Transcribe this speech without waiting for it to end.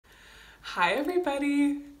Hi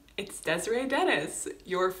everybody, it's Desiree Dennis,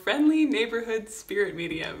 your friendly neighborhood spirit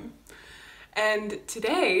medium. And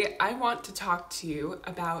today I want to talk to you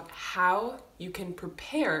about how you can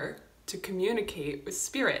prepare to communicate with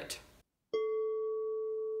spirit.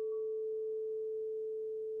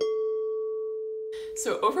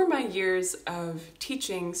 So over my years of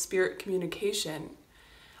teaching spirit communication,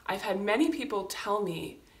 I've had many people tell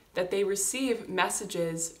me that they receive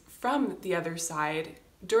messages from the other side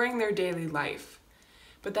during their daily life,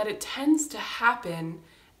 but that it tends to happen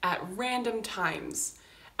at random times,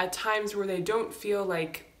 at times where they don't feel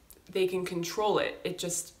like they can control it. It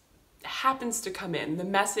just happens to come in. The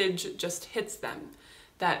message just hits them,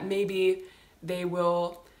 that maybe they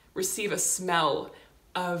will receive a smell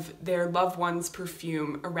of their loved one's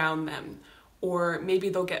perfume around them, or maybe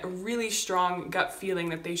they'll get a really strong gut feeling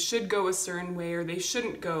that they should go a certain way or they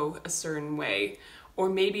shouldn't go a certain way. Or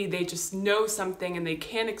maybe they just know something and they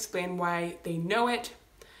can't explain why they know it.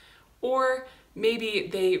 Or maybe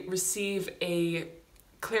they receive a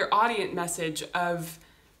clairaudient message of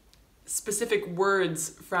specific words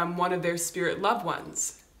from one of their spirit loved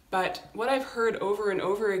ones. But what I've heard over and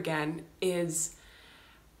over again is,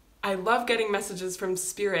 I love getting messages from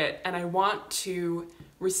spirit and I want to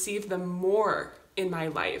receive them more in my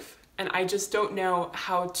life. And I just don't know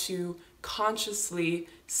how to consciously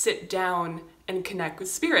sit down and connect with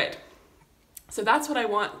spirit. So that's what I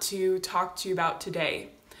want to talk to you about today.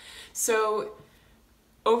 So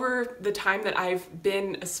over the time that I've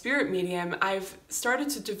been a spirit medium, I've started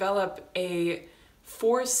to develop a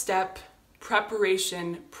 4-step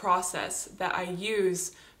preparation process that I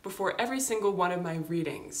use before every single one of my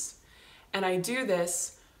readings. And I do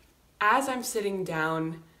this as I'm sitting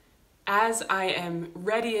down, as I am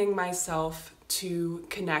readying myself to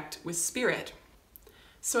connect with spirit.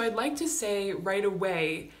 So I'd like to say right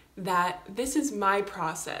away that this is my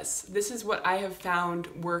process. This is what I have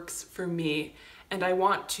found works for me, and I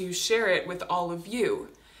want to share it with all of you.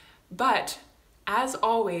 But as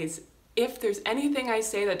always, if there's anything I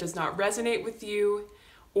say that does not resonate with you,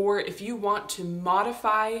 or if you want to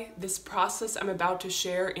modify this process I'm about to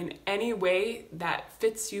share in any way that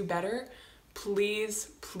fits you better, please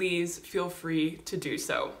feel free to do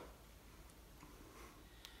so.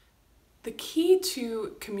 The key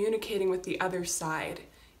to communicating with the other side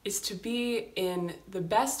is to be in the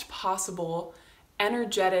best possible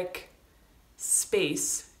energetic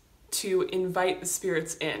space to invite the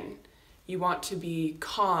spirits in. You want to be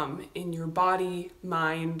calm in your body,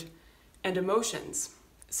 mind, and emotions.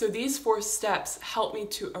 So these 4 steps help me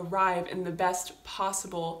to arrive in the best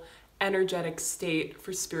possible energetic state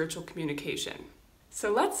for spiritual communication.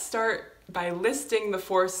 So let's start by listing the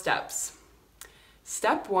 4 steps.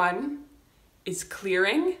 Step 1 is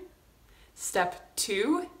clearing. Step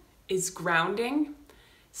 2 is grounding.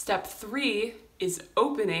 Step 3 is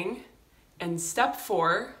opening. And step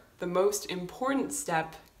 4, the most important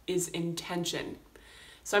step, is intention.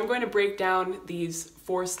 So I'm going to break down these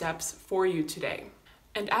 4 steps for you today.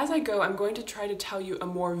 And as I go, I'm going to try to tell you a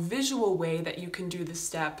more visual way that you can do the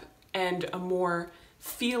step and a more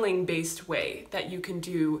feeling-based way that you can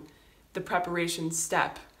do the preparation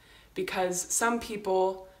step, because some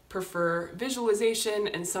people prefer visualization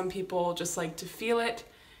and some people just like to feel it.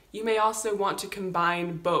 You may also want to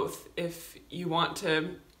combine both if you want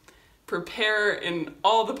to prepare in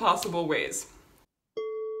all the possible ways.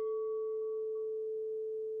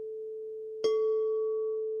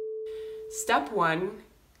 Step 1,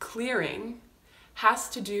 clearing, has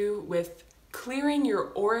to do with clearing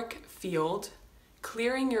your auric field,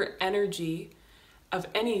 clearing your energy of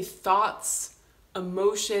any thoughts,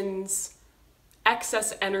 emotions,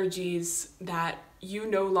 excess energies that you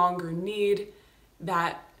no longer need,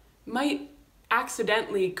 that might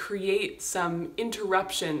accidentally create some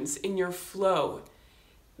interruptions in your flow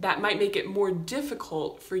that might make it more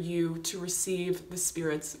difficult for you to receive the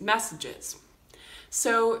spirit's messages.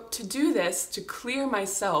 So to do this, to clear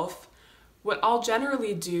myself, what I'll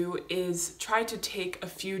generally do is try to take a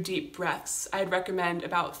few deep breaths. I'd recommend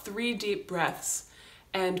about 3 deep breaths,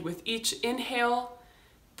 and with each inhale,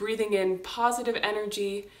 breathing in positive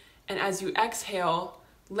energy, and as you exhale,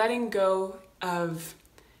 letting go of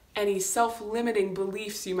any self-limiting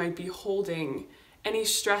beliefs you might be holding, any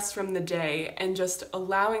stress from the day, and just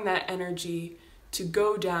allowing that energy to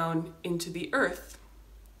go down into the earth.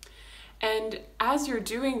 And as you're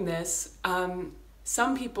doing this,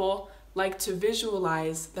 some people like to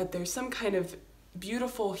visualize that there's some kind of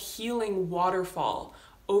beautiful healing waterfall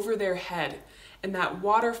over their head, and that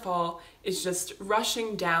waterfall is just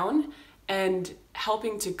rushing down and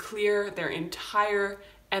helping to clear their entire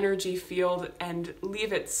energy field and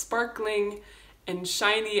leave it sparkling and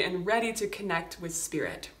shiny and ready to connect with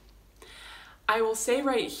spirit. I will say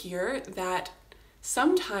right here that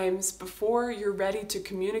sometimes before you're ready to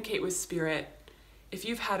communicate with spirit, if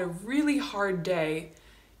you've had a really hard day,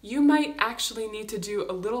 you might actually need to do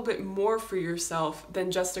a little bit more for yourself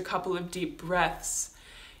than just a couple of deep breaths.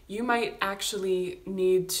 You might actually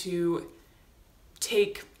need to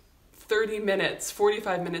take 30 minutes,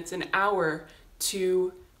 45 minutes, an hour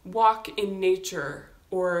to walk in nature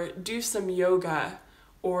or do some yoga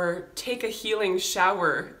or take a healing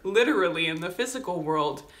shower, literally in the physical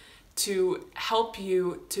world, to help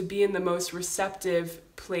you to be in the most receptive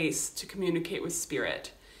place to communicate with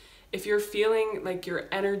spirit. If you're feeling like your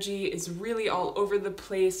energy is really all over the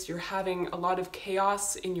place, you're having a lot of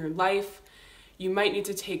chaos in your life, you might need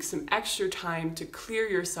to take some extra time to clear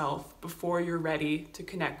yourself before you're ready to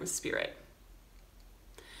connect with spirit.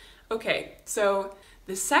 Okay, so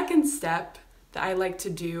the second step that I like to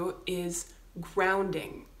do is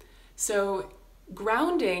grounding. So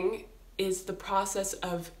grounding is the process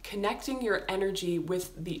of connecting your energy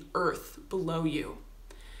with the earth below you.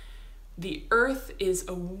 The earth is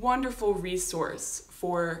a wonderful resource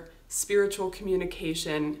for spiritual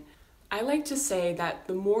communication. I like to say that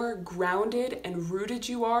the more grounded and rooted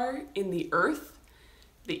you are in the earth,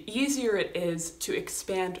 the easier it is to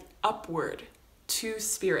expand upward to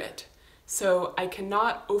spirit. So I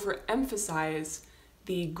cannot overemphasize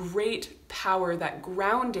the great power that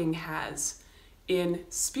grounding has in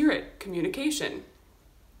spirit communication.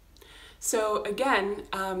 So again,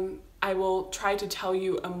 I will try to tell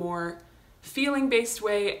you a more feeling-based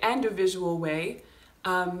way and a visual way.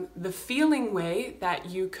 The feeling way that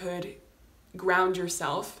you could ground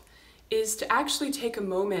yourself is to actually take a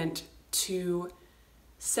moment to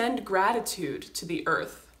send gratitude to the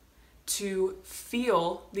earth, to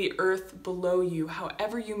feel the earth below you,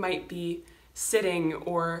 however you might be sitting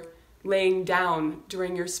or laying down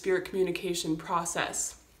during your spirit communication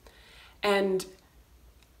process. And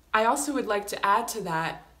I also would like to add to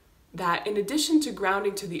that in addition to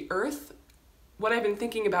grounding to the earth, what I've been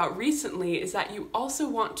thinking about recently is that you also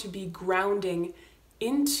want to be grounding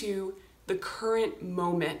into the current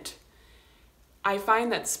moment. I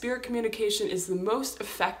find that spirit communication is the most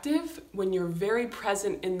effective when you're very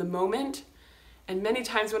present in the moment. And many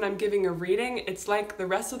times when I'm giving a reading, it's like the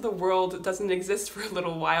rest of the world doesn't exist for a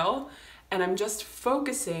little while. And I'm just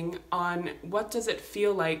focusing on what does it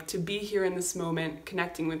feel like to be here in this moment,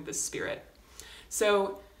 connecting with the spirit.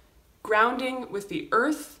 So grounding with the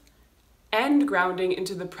earth and grounding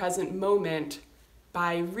into the present moment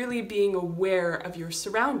by really being aware of your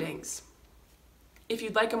surroundings. If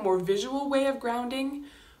you'd like a more visual way of grounding,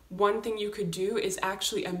 one thing you could do is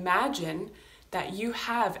actually imagine that you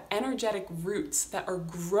have energetic roots that are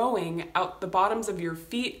growing out the bottoms of your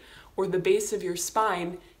feet or the base of your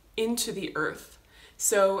spine into the earth.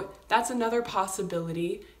 So that's another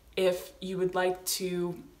possibility if you would like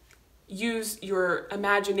to use your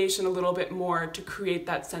imagination a little bit more to create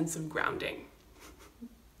that sense of grounding.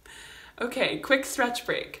 Okay, quick stretch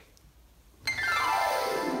break.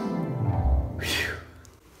 Whew.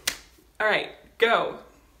 All right, go.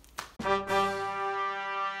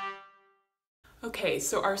 Okay,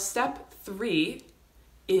 so our step 3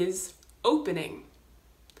 is opening.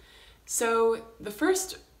 So the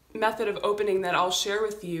first method of opening that I'll share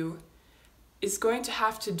with you is going to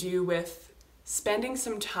have to do with spending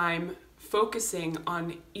some time focusing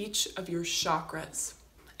on each of your chakras.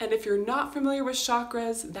 And if you're not familiar with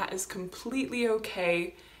chakras, that is completely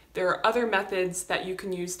okay. There are other methods that you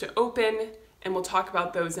can use to open, and we'll talk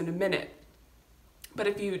about those in a minute. But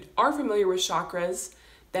if you are familiar with chakras,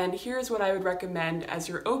 then here's what I would recommend as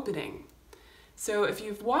your opening. So if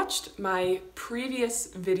you've watched my previous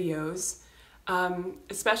videos,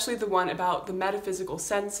 especially the one about the metaphysical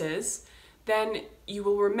senses, then you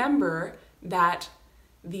will remember that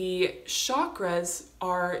the chakras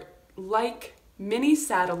are like mini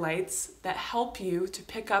satellites that help you to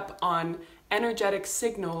pick up on energetic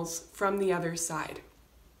signals from the other side.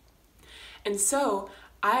 And so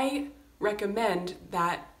I recommend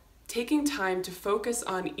that taking time to focus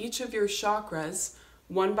on each of your chakras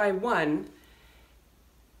one by one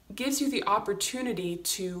gives you the opportunity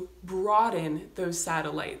to broaden those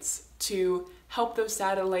satellites, to help those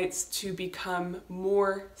satellites to become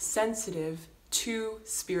more sensitive to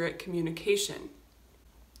spirit communication.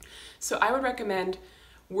 So I would recommend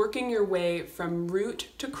working your way from root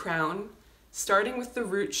to crown, starting with the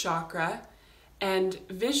root chakra, and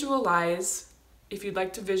visualize, if you'd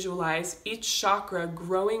like to visualize, each chakra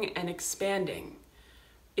growing and expanding.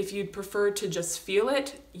 If you'd prefer to just feel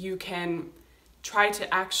it, you can try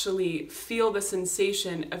to actually feel the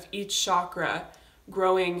sensation of each chakra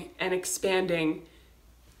growing and expanding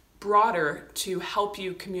broader to help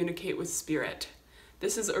you communicate with spirit.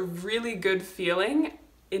 This is a really good feeling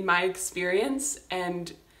in my experience,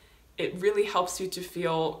 and it really helps you to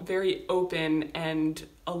feel very open and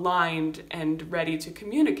aligned and ready to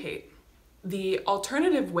communicate. The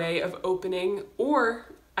alternative way of opening, or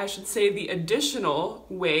I should say the additional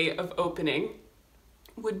way of opening,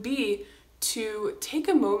 would be to take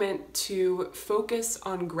a moment to focus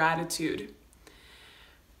on gratitude.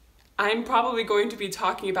 I'm probably going to be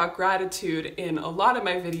talking about gratitude in a lot of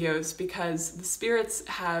my videos because the spirits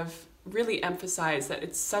have really emphasized that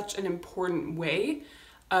it's such an important way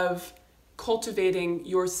of cultivating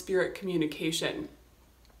your spirit communication.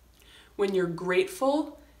 When you're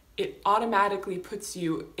grateful, it automatically puts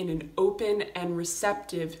you in an open and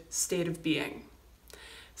receptive state of being.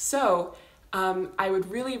 So I would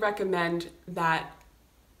really recommend that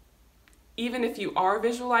even if you are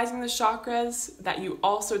visualizing the chakras, that you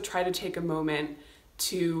also try to take a moment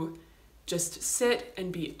to just sit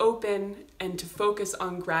and be open and to focus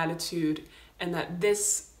on gratitude, and that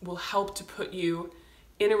this will help to put you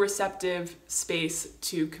in a receptive space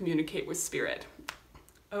to communicate with spirit.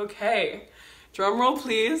 Okay, drum roll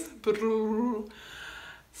please.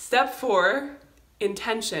 Step 4,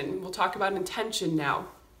 intention. We'll talk about intention now.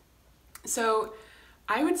 So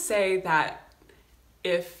I would say that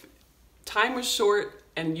if time was short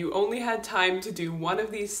and you only had time to do one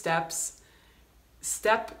of these steps,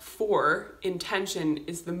 step 4, intention,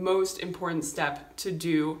 is the most important step to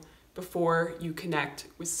do before you connect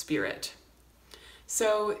with spirit.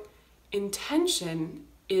 So intention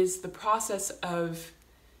is the process of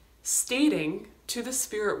stating to the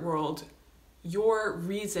spirit world your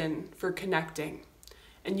reason for connecting.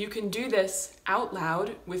 And you can do this out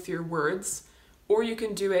loud with your words, or you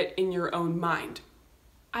can do it in your own mind.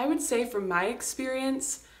 I would say from my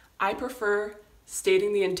experience, I prefer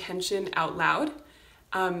stating the intention out loud.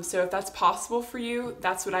 So if that's possible for you,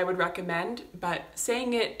 that's what I would recommend, but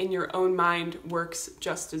saying it in your own mind works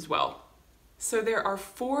just as well. So there are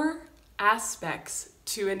 4 aspects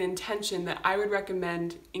to an intention that I would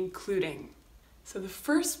recommend including. So the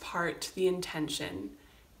first part to the intention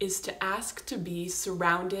is to ask to be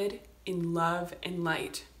surrounded in love and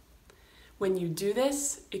light. When you do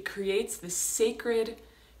this, it creates this sacred,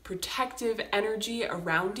 protective energy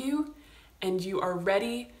around you, and you are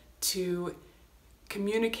ready to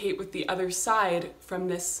communicate with the other side from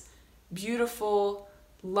this beautiful,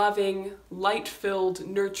 loving, light-filled,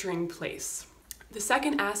 nurturing place. The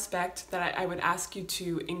second aspect that I would ask you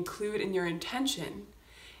to include in your intention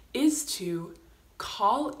is to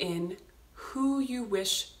call in who you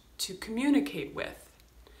wish to communicate with.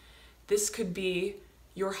 This could be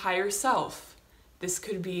your higher self. This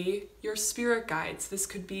could be your spirit guides. This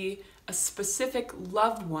could be a specific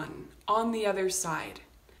loved one on the other side.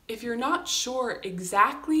 If you're not sure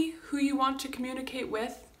exactly who you want to communicate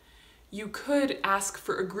with, you could ask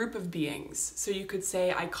for a group of beings. So you could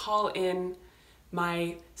say, I call in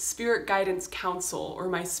my spirit guidance council or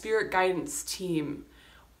my spirit guidance team.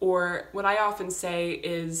 Or what I often say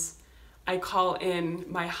is, I call in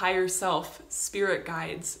my higher self, spirit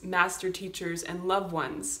guides, master teachers, and loved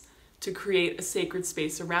ones to create a sacred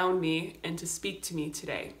space around me and to speak to me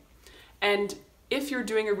today. And if you're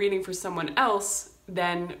doing a reading for someone else,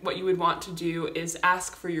 then what you would want to do is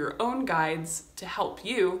ask for your own guides to help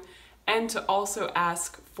you, and to also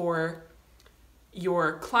ask for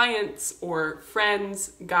your clients or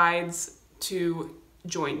friends' guides to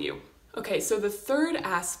join you. Okay, so the third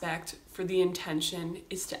aspect for the intention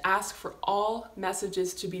is to ask for all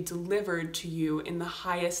messages to be delivered to you in the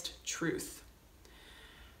highest truth.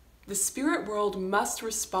 The spirit world must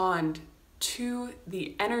respond to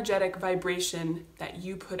the energetic vibration that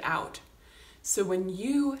you put out. So when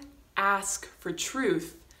you ask for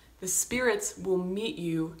truth, the spirits will meet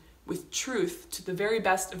you with truth to the very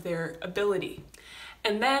best of their ability.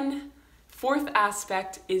 And then, 4th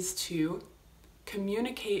aspect is to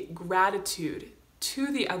communicate gratitude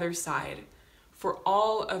to the other side for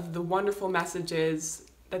all of the wonderful messages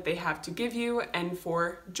that they have to give you and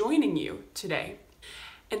for joining you today.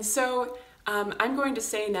 And so I'm going to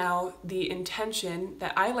say now the intention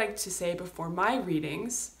that I like to say before my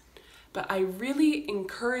readings, but I really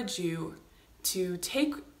encourage you to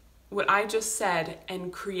take what I just said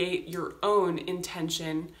and create your own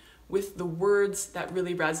intention with the words that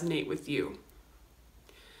really resonate with you.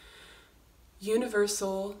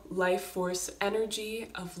 Universal life force energy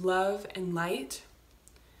of love and light,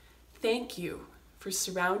 thank you for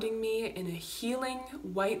surrounding me in a healing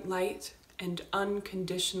white light and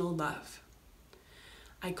unconditional love.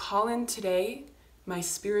 I call in today my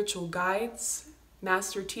spiritual guides,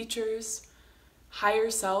 master teachers, higher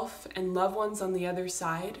self and loved ones on the other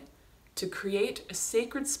side to create a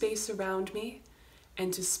sacred space around me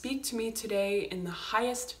and to speak to me today in the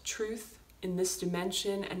highest truth in this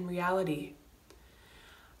dimension and reality.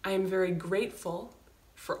 I am very grateful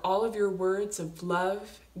for all of your words of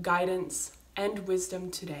love, guidance, and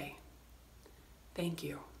wisdom today. Thank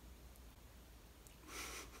you.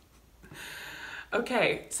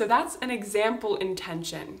 Okay, so that's an example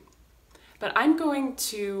intention, but I'm going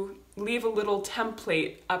to leave a little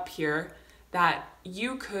template up here that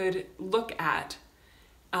you could look at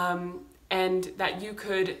and that you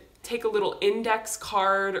could take a little index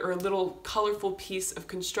card or a little colorful piece of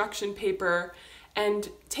construction paper and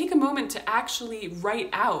take a moment to actually write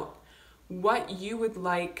out what you would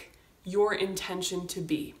like your intention to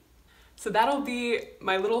be. So that'll be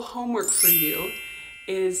my little homework for you,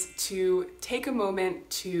 is to take a moment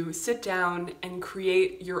to sit down and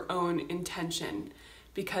create your own intention,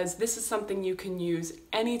 because this is something you can use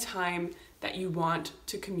anytime that you want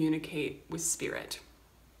to communicate with spirit.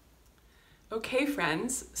 Okay,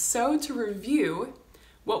 friends, so to review,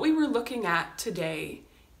 what we were looking at today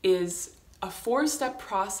is a 4-step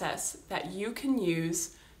process that you can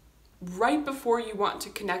use right before you want to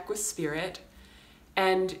connect with spirit,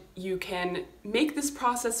 and you can make this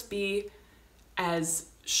process be as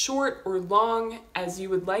short or long as you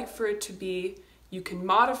would like for it to be. You can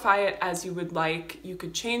modify it as you would like. You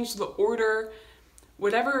could change the order,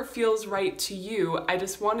 whatever feels right to you. I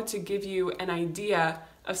just wanted to give you an idea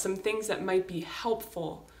of some things that might be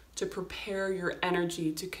helpful to prepare your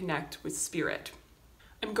energy to connect with spirit.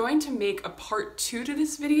 I'm going to make a part 2 to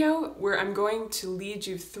this video where I'm going to lead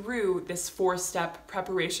you through this 4-step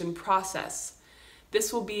preparation process.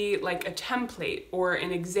 This will be like a template or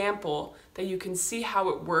an example that you can see how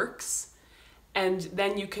it works, and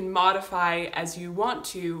then you can modify as you want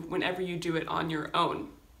to whenever you do it on your own.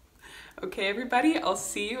 Okay, everybody, I'll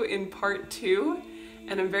see you in part 2,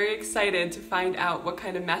 and I'm very excited to find out what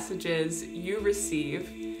kind of messages you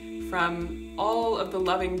receive from all of the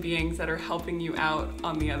loving beings that are helping you out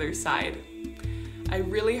on the other side. I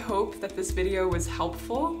really hope that this video was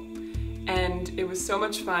helpful, and it was so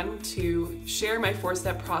much fun to share my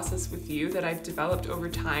 4-step process with you that I've developed over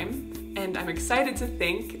time, and I'm excited to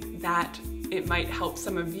think that it might help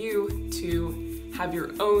some of you to have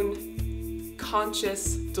your own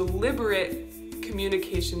conscious, deliberate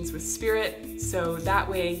communications with spirit, so that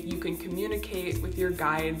way you can communicate with your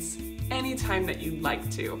guides anytime that you'd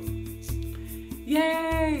like to.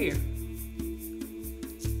 Yay!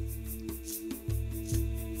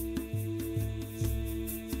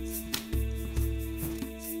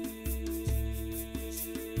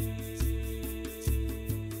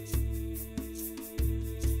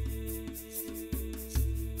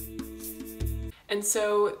 And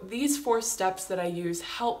so these 4 steps that I use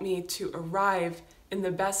help me to arrive in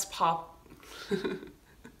the best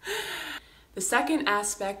The second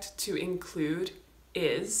aspect to include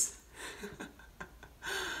is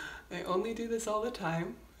I only do this all the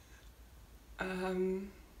time.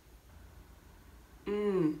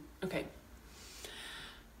 Okay.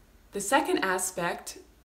 The second aspect